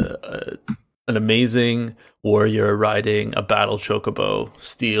amazing warrior riding a battle chocobo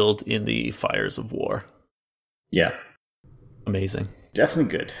steeled in the fires of war. Yeah. Amazing.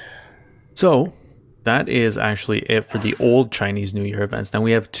 Definitely good. So, that is actually it for the old Chinese New Year events. Now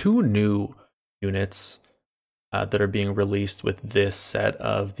we have two new units that are being released with this set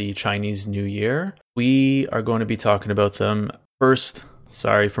of the Chinese New Year. We are going to be talking about them first.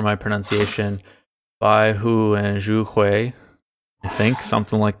 Sorry for my pronunciation. Bai Hu and Zhu Hui, I think,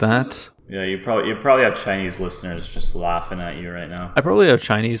 something like that. Yeah, you probably have Chinese listeners just laughing at you right now. I probably have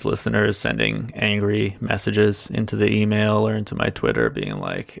Chinese listeners sending angry messages into the email or into my Twitter being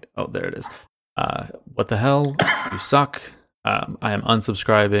like, oh, there it is. What the hell? You suck. I am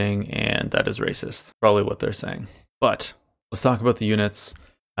unsubscribing, and that is racist. Probably what they're saying. But let's talk about the units.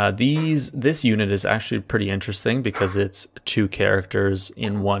 This unit is actually pretty interesting because it's two characters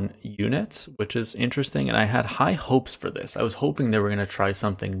in one unit, which is interesting. And I had high hopes for this. I was hoping they were going to try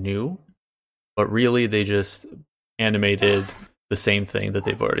something new, but really they just animated the same thing that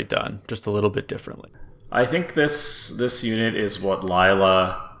they've already done, just a little bit differently. I think this unit is what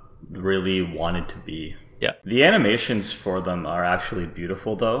Lila really wanted to be. Yeah. The animations for them are actually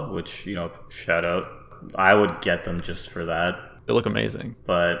beautiful, though, which, shout out. I would get them just for that. They look amazing.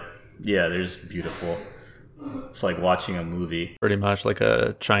 But yeah, they're just beautiful. It's like watching a movie. Pretty much like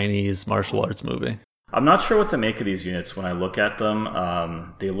a Chinese martial arts movie. I'm not sure what to make of these units when I look at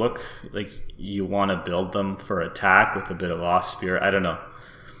them. They look like you want to build them for attack with a bit of off spirit. I don't know.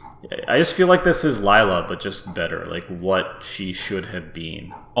 I just feel like this is Lila, but just better. Like what she should have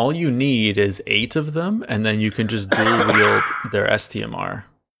been. All you need is 8 of them, and then you can just dual wield their STMR,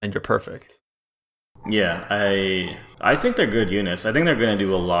 and you're perfect. Yeah, I think they're good units. I think they're going to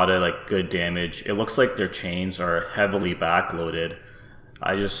do a lot of like good damage. It looks like their chains are heavily backloaded.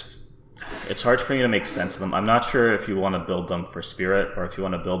 It's hard for me to make sense of them. I'm not sure if you want to build them for spirit or if you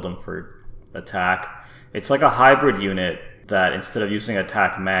want to build them for attack. It's like a hybrid unit that instead of using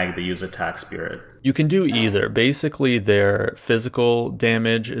attack mag, they use attack spirit. You can do either. Basically, their physical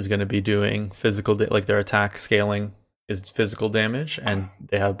damage is going to be doing like their attack scaling is physical damage, and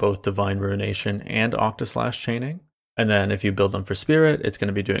they have both Divine Ruination and Octaslash chaining. And then if you build them for spirit, it's going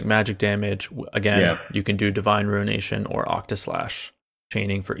to be doing magic damage. Again, You can do Divine Ruination or Octaslash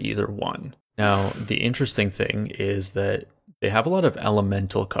chaining for either one. Now, the interesting thing is that they have a lot of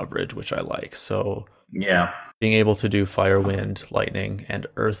elemental coverage, which I like. So Yeah. being able to do fire, wind, lightning, and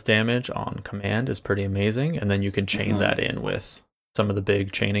earth damage on command is pretty amazing. And then you can chain that in with some of the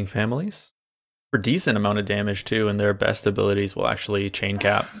big chaining families for decent amount of damage too. And their best abilities will actually chain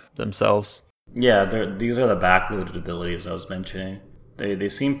cap themselves. Yeah, these are the backloaded abilities I was mentioning. They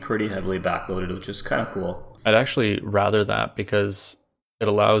seem pretty heavily backloaded, which is kind of cool. I'd actually rather that because it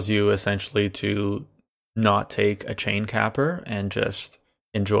allows you essentially to not take a chain capper and just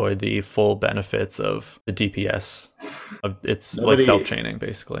enjoy the full benefits of the DPS of it's like self-chaining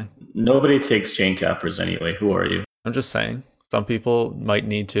basically. Nobody takes chain cappers anyway. Who are you? I'm just saying some people might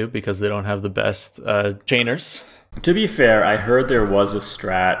need to because they don't have the best chainers. To be fair, I heard there was a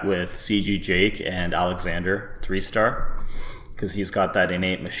strat with CG Jake and Alexander 3-star because he's got that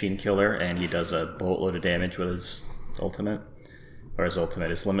innate machine killer and he does a boatload of damage with his ultimate, or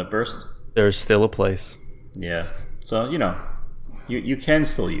his limit burst. There's still a place. Yeah, so you can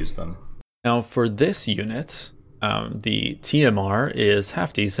still use them. Now for this unit, the TMR is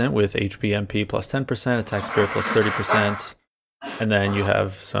half decent with HP MP plus 10%, attack spirit plus 30%, and then you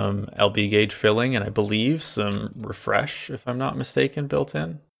have some LB gauge filling and I believe some refresh, if I'm not mistaken, built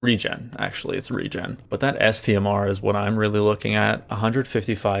in. Regen, actually, it's regen. But that STMR is what I'm really looking at.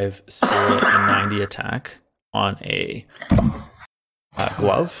 155 spirit and 90 attack on a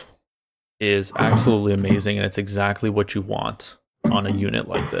glove is absolutely amazing, and it's exactly what you want on a unit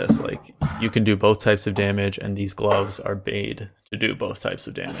like this. Like, you can do both types of damage, and these gloves are made to do both types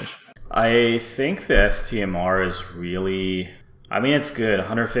of damage. I think the STMR is really... I mean, it's good.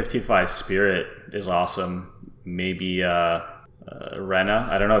 155 spirit is awesome. Maybe Rena.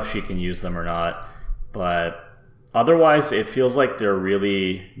 I don't know if she can use them or not, but otherwise it feels like they're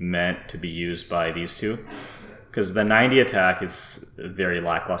really meant to be used by these two because the 90 attack is very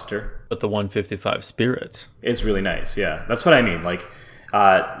lackluster. But the 155 spirit is really nice. Yeah, that's what I mean. Like,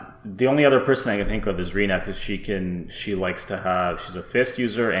 the only other person I can think of is Rena because she likes to have, she's a fist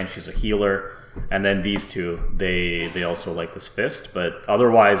user and she's a healer. And then these two, they also like this fist. But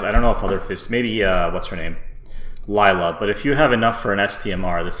otherwise, I don't know if other fists, maybe, what's her name? Lila. But if you have enough for an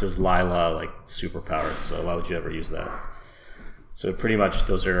STMR, this is Lila, like, superpower. So why would you ever use that? So pretty much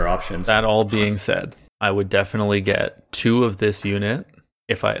those are your options. That all being said, I would definitely get 2 of this unit.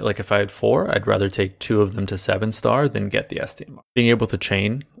 If I had 4, I'd rather take 2 of them to 7-star than get the STMR. Being able to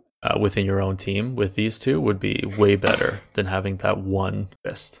chain within your own team with these 2 would be way better than having that one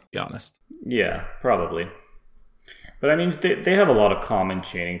fist, to be honest. Yeah, probably. But I mean, they have a lot of common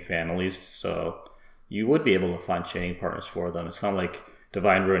chaining families, so you would be able to find chaining partners for them. It's not like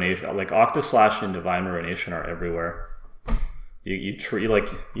Divine Ruination, like Octaslash and Divine Ruination are everywhere. You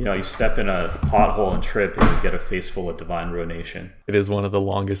step in a pothole and trip and you get a face full of Divine Ruination. It is one of the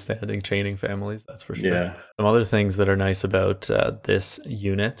longest standing chaining families, that's for sure. Yeah. Some other things that are nice about this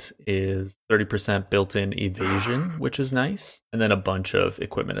unit is 30% built-in evasion, which is nice, and then a bunch of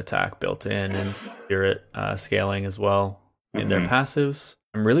equipment attack built in and spirit scaling as well in their passives.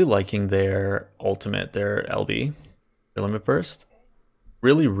 I'm really liking their ultimate, their LB, their limit burst.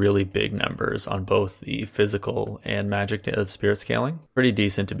 Really, really big numbers on both the physical and magic spirit scaling. Pretty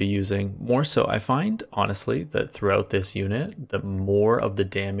decent to be using. More so, I find, honestly, that throughout this unit, the more of the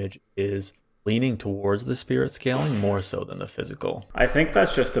damage is leaning towards the spirit scaling more so than the physical. I think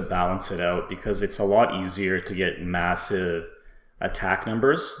that's just to balance it out because it's a lot easier to get massive attack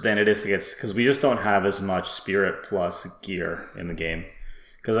numbers than it is to get... Because we just don't have as much spirit plus gear in the game.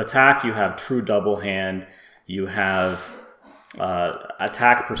 Because attack, you have true double hand, you have...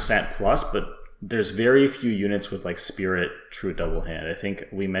 attack percent plus, but there's very few units with like spirit true double hand. I think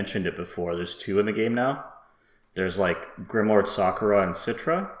we mentioned it before. There's 2 in the game now. There's like Grimlord Sakura and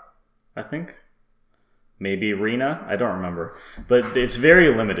Citra, I think. Maybe Rena, I don't remember. But it's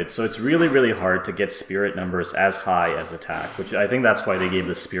very limited, so it's really, really hard to get spirit numbers as high as attack, which I think that's why they gave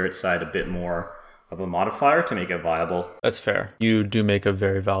the spirit side a bit more of a modifier to make it viable. That's fair. You do make a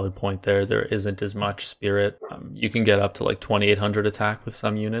very valid point there. There isn't as much spirit. You can get up to like 2800 attack with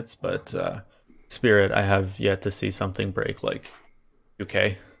some units, but spirit, I have yet to see something break like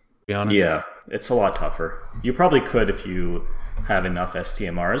 2k, to be honest. Yeah, it's a lot tougher. You probably could if you have enough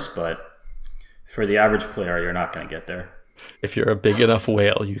STMRs, but for the average player, you're not going to get there. If you're a big enough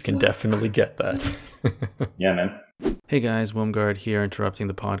whale, you can definitely get that. Yeah, man. Hey guys, Wimgard here, interrupting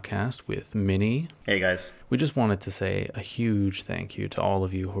the podcast with Minnie. Hey guys. We just wanted to say a huge thank you to all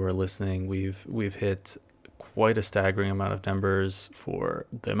of you who are listening. We've hit quite a staggering amount of numbers for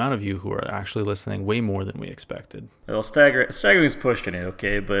the amount of you who are actually listening, way more than we expected. Well, staggering is pushing it,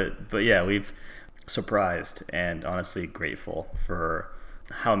 okay, but yeah, we've surprised and honestly grateful for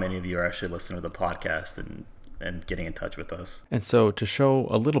how many of you are actually listening to the podcast and and getting in touch with us. And so to show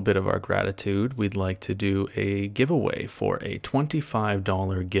a little bit of our gratitude, we'd like to do a giveaway for a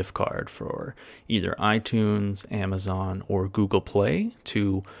 $25 gift card for either iTunes, Amazon, or Google Play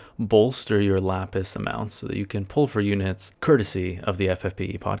to bolster your Lapis amounts so that you can pull for units courtesy of the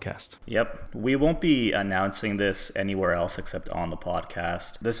FFPE podcast. Yep. We won't be announcing this anywhere else except on the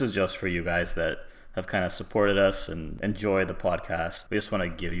podcast. This is just for you guys that have kind of supported us and enjoy the podcast. We just want to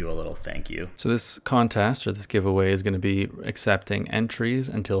give you a little thank you. So this contest or this giveaway is going to be accepting entries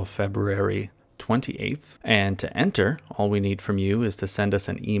until February 28th. And to enter, all we need from you is to send us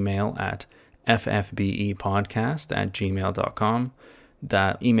an email at ffbepodcast@gmail.com.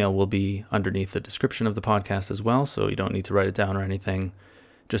 That email will be underneath the description of the podcast as well, so you don't need to write it down or anything.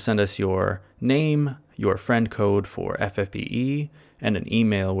 Just send us your name, your friend code for FFBE, and an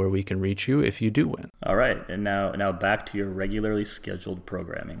email where we can reach you if you do win. All right, and now back to your regularly scheduled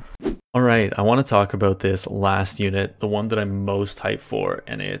programming. All right, I want to talk about this last unit, the one that I'm most hyped for,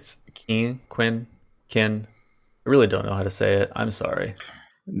 and it's Kin. I really don't know how to say it. I'm sorry.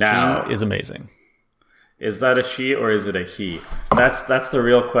 Now, she is amazing. Is that a she or is it a he? That's the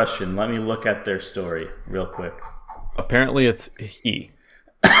real question. Let me look at their story real quick. Apparently it's he.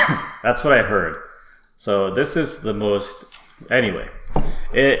 That's what I heard. So this is the most... Anyway,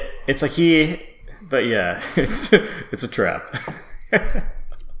 it's a he, but yeah, it's a trap.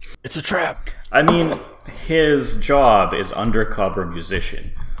 It's a trap. I mean, his job is undercover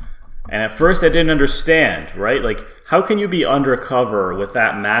musician. And at first I didn't understand, right? Like, how can you be undercover with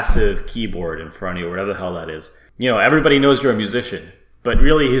that massive keyboard in front of you, or whatever the hell that is? You know, everybody knows you're a musician. But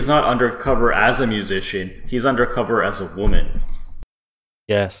really, he's not undercover as a musician. He's undercover as a woman.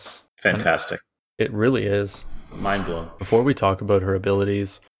 Yes. Fantastic. It really is. Mind blown. Before we talk about her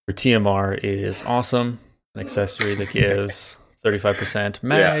abilities, her TMR is awesome. An accessory that gives 35%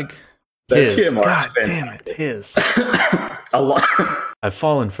 mag. Yeah. His. TMR God is damn it. His. A lot. I've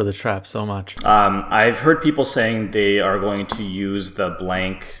fallen for the trap so much. I've heard people saying they are going to use the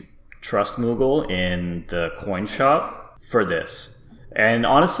blank Trust Moogle in the coin shop for this. And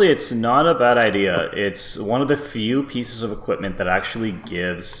honestly, it's not a bad idea. It's one of the few pieces of equipment that actually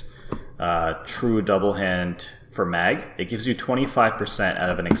gives true double hand for mag. It gives you 25% out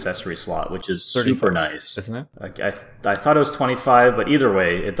of an accessory slot, which is 35, super nice, isn't it? Like I thought it was 25, but either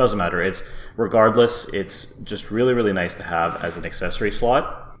way, it doesn't matter. It's regardless, it's just really, really nice to have as an accessory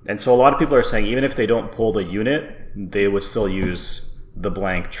slot. And so a lot of people are saying even if they don't pull the unit, they would still use the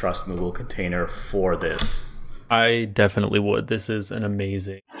blank Trust Moogle container for this. I definitely would. This is an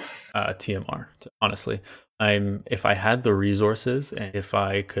amazing TMR, honestly. If I had the resources and if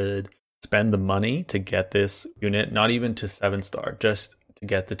I could spend the money to get this unit, not even to 7-star, just to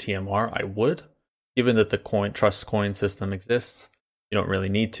get the TMR, I would. Given that the Trust Coin system exists, you don't really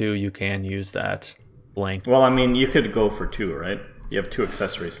need to. You can use that blank. Well, I mean, you could go for 2, right? You have 2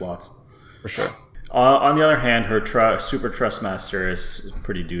 accessory slots. For sure. On the other hand, her Super Trustmaster is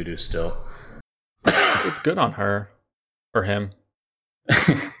pretty doo-doo still. It's good on her. Or him.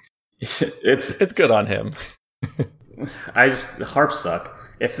 It's good on him. The harps suck.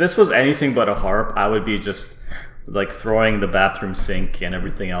 If this was anything but a harp, I would be just like throwing the bathroom sink and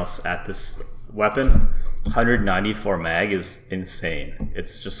everything else at this weapon. 194 mag is insane.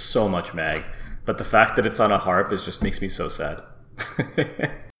 It's just so much mag. But the fact that it's on a harp just makes me so sad.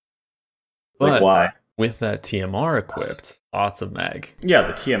 Like, why? With that TMR equipped, lots of mag. Yeah,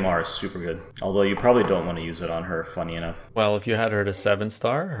 the TMR is super good. Although you probably don't want to use it on her, funny enough. Well, if you had her to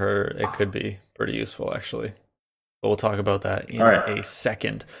 7-star, it could be pretty useful, actually. But we'll talk about that in a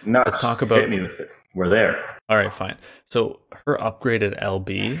second. No, let's talk about. Hit me with it. We're there. All right, fine. So her upgraded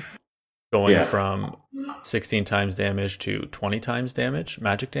LB going from 16 times damage to 20 times damage,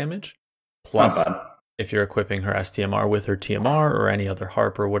 magic damage. Plus, if you're equipping her STMR with her TMR or any other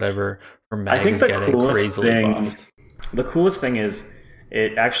harp or whatever, her mag is getting crazily buffed. The coolest thing is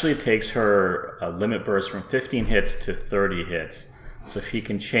it actually takes her limit burst from 15 hits to 30 hits. So she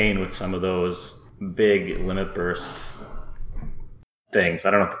can chain with some of those big limit burst things.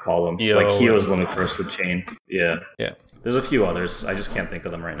 I don't know what to call them. Like Keo's limit burst would chain. Yeah. There's a few others. I just can't think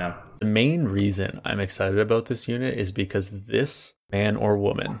of them right now. The main reason I'm excited about this unit is because this man or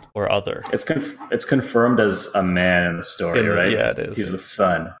woman or other. It's confirmed as a man in the story, right? Yeah, it is. He's the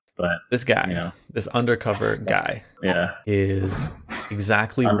son. But this guy, this undercover guy, is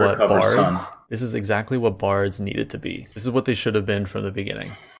exactly undercover what bards. Son. This is exactly what bards needed to be. This is what they should have been from the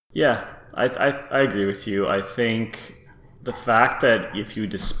beginning. Yeah, I agree with you. I think the fact that if you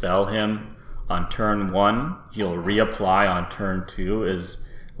dispel him on turn 1, he'll reapply on turn 2 is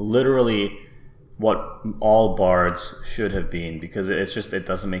literally what all bards should have been, because it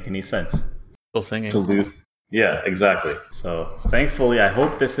doesn't make any sense. Still singing. Yeah, exactly. So thankfully, I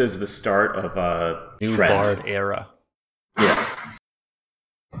hope this is the start of a New trend. Bard era. Yeah.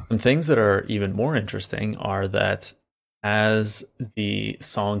 Some things that are even more interesting are that as the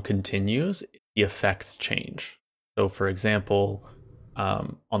song continues, the effects change. So, for example,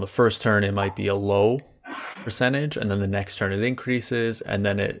 on the first turn, it might be a low percentage, and then the next turn it increases, and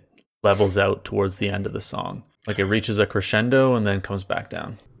then it levels out towards the end of the song. Like it reaches a crescendo and then comes back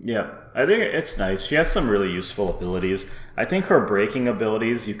down. Yeah, I think it's nice. She has some really useful abilities. I think her breaking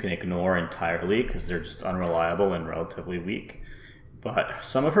abilities you can ignore entirely because they're just unreliable and relatively weak. But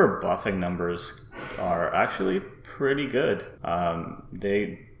some of her buffing numbers are actually pretty good.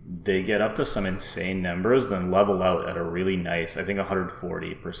 They get up to some insane numbers, then level out at a really nice, I think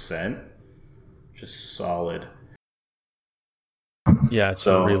 140%, just solid. Yeah, it's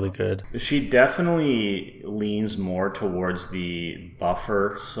So really good. she definitely leans more towards the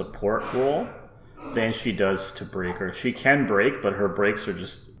buffer support role than she does to breaker. She can break, but her breaks are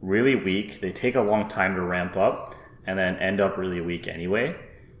just really weak. They take a long time to ramp up and then end up really weak anyway.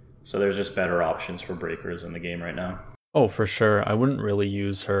 So there's just better options for breakers in the game right now. Oh, for sure. I wouldn't really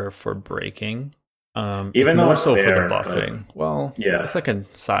use her for breaking. Even it's though more it's so for the there, buffing. Well, yeah. it's like a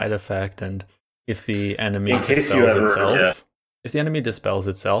side effect, and if the enemy In case you dispels ever- itself, yeah. if the enemy dispels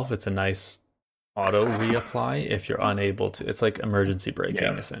itself, it's a nice auto reapply. If you're unable to, it's like emergency braking,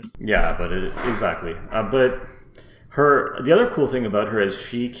 Yeah. essentially. Yeah, but exactly. But the other cool thing about her is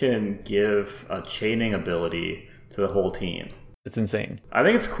she can give a chaining ability to the whole team. It's insane. I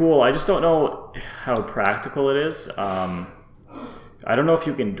think it's cool. I just don't know how practical it is. I don't know if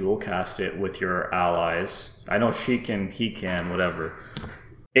you can dual cast it with your allies. I know he can, whatever.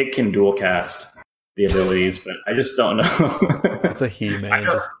 It can dual cast the abilities, but I just don't know. It's a he, man.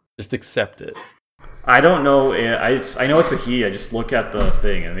 Just accept it. I don't know. I know it's a he. I just look at the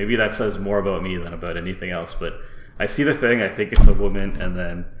thing, and maybe that says more about me than about anything else. But I see the thing, I think it's a woman, and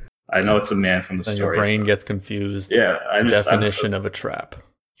then I know it's a man from the Then story. your brain gets confused. Yeah, Definition of a trap.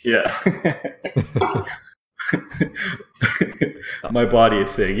 Yeah. My body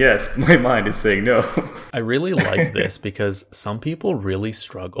is saying yes, my mind is saying no. I really like this because some people really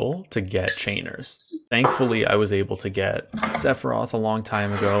struggle to get chainers. Thankfully, I was able to get Sephiroth a long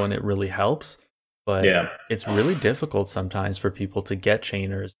time ago, and it really helps. But Yeah. it's really difficult sometimes for people to get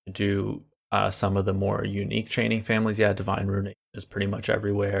chainers to do some of the more unique chaining families. Yeah, Divine Rune is pretty much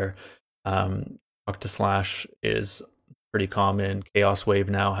everywhere. Octaslash is pretty common. Chaos Wave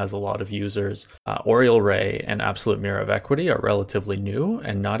now has a lot of users. Oriel Ray and Absolute Mirror of Equity are relatively new,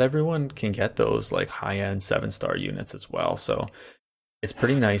 and not everyone can get those like high-end 7-star units as well. So it's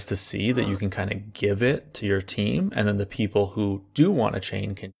pretty nice to see that you can kind of give it to your team, and then the people who do want to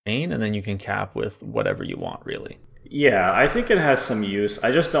chain can chain, and then you can cap with whatever you want, really. Yeah, I think it has some use.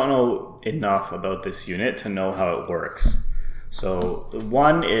 I just don't know enough about this unit to know how it works. So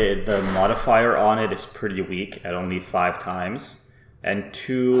one, the modifier on it is pretty weak at only 5 times. And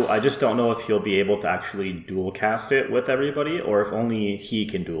 2, I just don't know if he'll be able to actually dual cast it with everybody, or if only he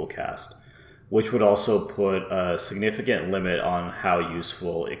can dual cast, which would also put a significant limit on how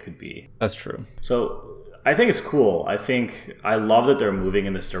useful it could be. That's true. So I think it's cool. I love that they're moving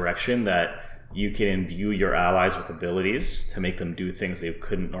in this direction, that you can imbue your allies with abilities to make them do things they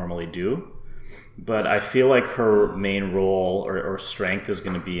couldn't normally do. But I feel like her main role or strength is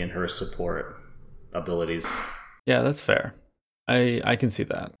going to be in her support abilities. Yeah, that's fair. I can see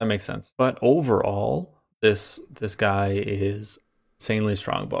that. That makes sense. But overall, this guy is insanely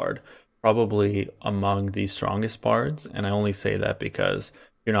strong bard. Probably among the strongest bards, and I only say that because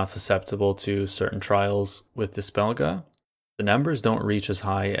you're not susceptible to certain trials with Dispelga. The numbers don't reach as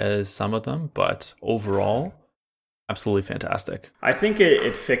high as some of them, but overall, absolutely fantastic. I think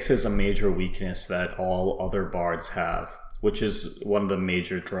it fixes a major weakness that all other bards have, which is one of the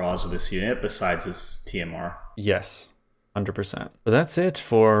major draws of this unit besides its TMR. Yes, 100%. But that's it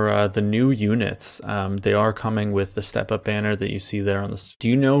for the new units. They are coming with the step-up banner that you see there on the... Do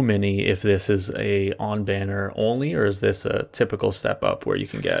you know, Minnie, if this is a on-banner only, or is this a typical step-up where you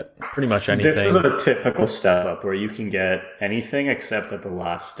can get pretty much anything? This is a typical step-up where you can get anything except at the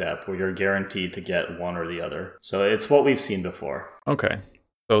last step, where you're guaranteed to get one or the other. So it's what we've seen before. Okay.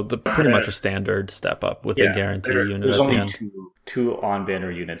 So pretty much a standard step-up with a guarantee unit There's at the only end. two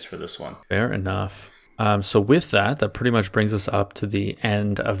on-banner units for this one. Fair enough. So with that pretty much brings us up to the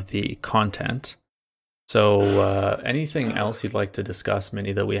end of the content. So anything else you'd like to discuss,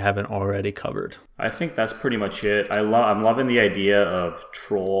 Minnie, that we haven't already covered? I think that's pretty much it. I'm loving the idea of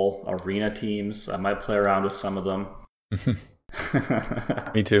troll arena teams. I might play around with some of them.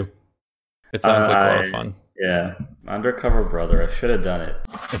 Me too. It sounds like a lot of fun. Yeah. Undercover Brother. I should have done it.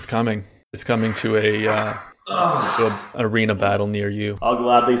 It's coming. It's coming to a to an arena battle near you. I'll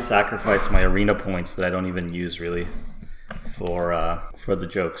gladly sacrifice my arena points that I don't even use really for the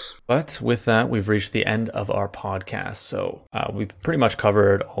jokes. But with that, we've reached the end of our podcast. So we've pretty much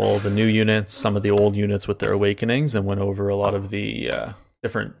covered all the new units, some of the old units with their awakenings, and went over a lot of the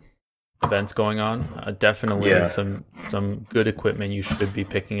different events going on. Definitely some good equipment you should be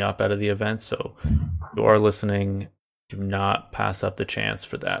picking up out of the event. So if you are listening, do not pass up the chance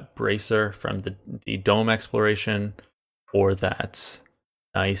for that bracer from the dome exploration, or that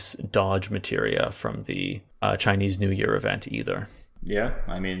nice dodge materia from the Chinese New Year event either. Yeah,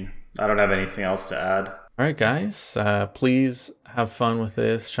 I mean, I don't have anything else to add. All right, guys, please have fun with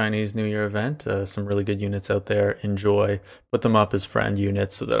this Chinese New Year event. Some really good units out there. Enjoy. Put them up as friend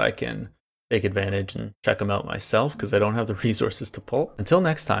units so that I can take advantage and check them out myself, because I don't have the resources to pull. Until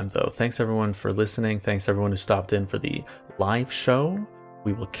next time, though, thanks everyone for listening. Thanks everyone who stopped in for the live show.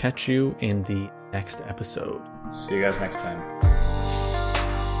 We will catch you in the next episode. See you guys next time.